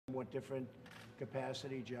somewhat different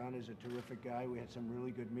capacity. John is a terrific guy. We had some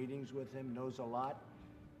really good meetings with him, knows a lot,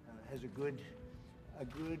 has a good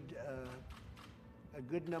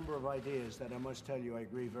number of ideas that I must tell you I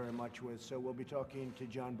agree very much with. So we'll be talking to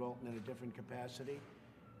John Bolton in a different capacity.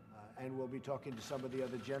 And we'll be talking to some of the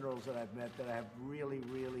other generals that I've met that I have really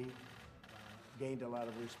gained a lot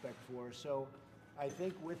of respect for. So I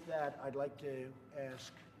think with that, I'd like to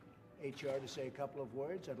ask HR to say a couple of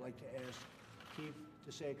words. I'd like to ask Keith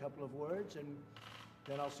to say a couple of words, and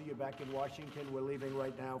then I'll see you back in Washington. We're leaving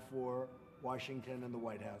right now for Washington and the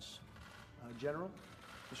White House. General?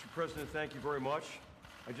 Mr. President, thank you very much.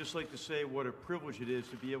 I'd just like to say what a privilege it is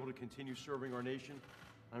to be able to continue serving our nation.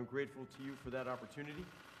 I'm grateful to you for that opportunity,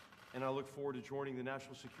 and I look forward to joining the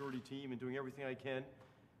national security team and doing everything I can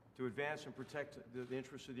to advance and protect the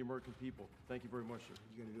interests of the American people. Thank you very much, sir.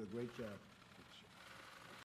 You're going to do a great job.